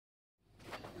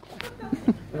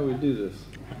do we do this?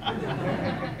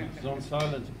 It's on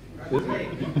silent.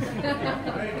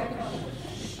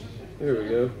 There we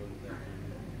go.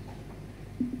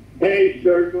 Hey,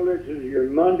 Sturgill, this is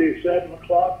your Monday 7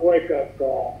 o'clock wake-up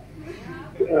call.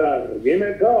 Give me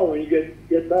a call when you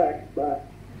get back. Bye.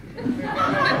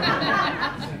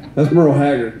 That's Merle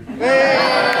Haggard. I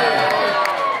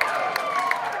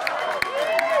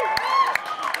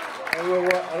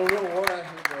don't know why.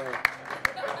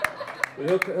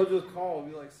 But he'll just call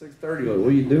and be like 6:30. Like, what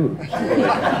are you doing?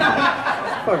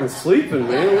 Like, fucking sleeping,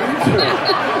 man. What are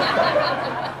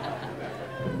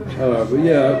you doing? But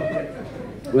yeah,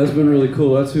 that's been really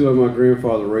cool. That's who my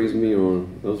grandfather raised me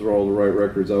on. Those were all the right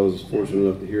records I was fortunate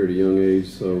enough to hear at a young age.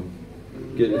 So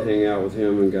getting to hang out with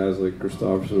him and guys like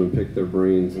Christopherson and pick their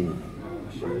brains, and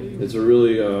it's a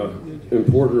really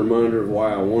important reminder of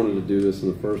why I wanted to do this in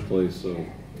the first place. So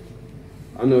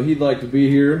I know he'd like to be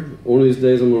here. One of these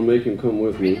days I'm going to make him come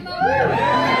with me. I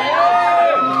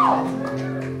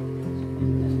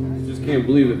just can't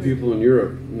believe that people in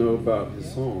Europe know about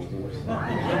his songs.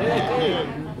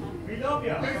 We love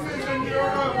you. This is in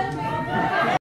Europe.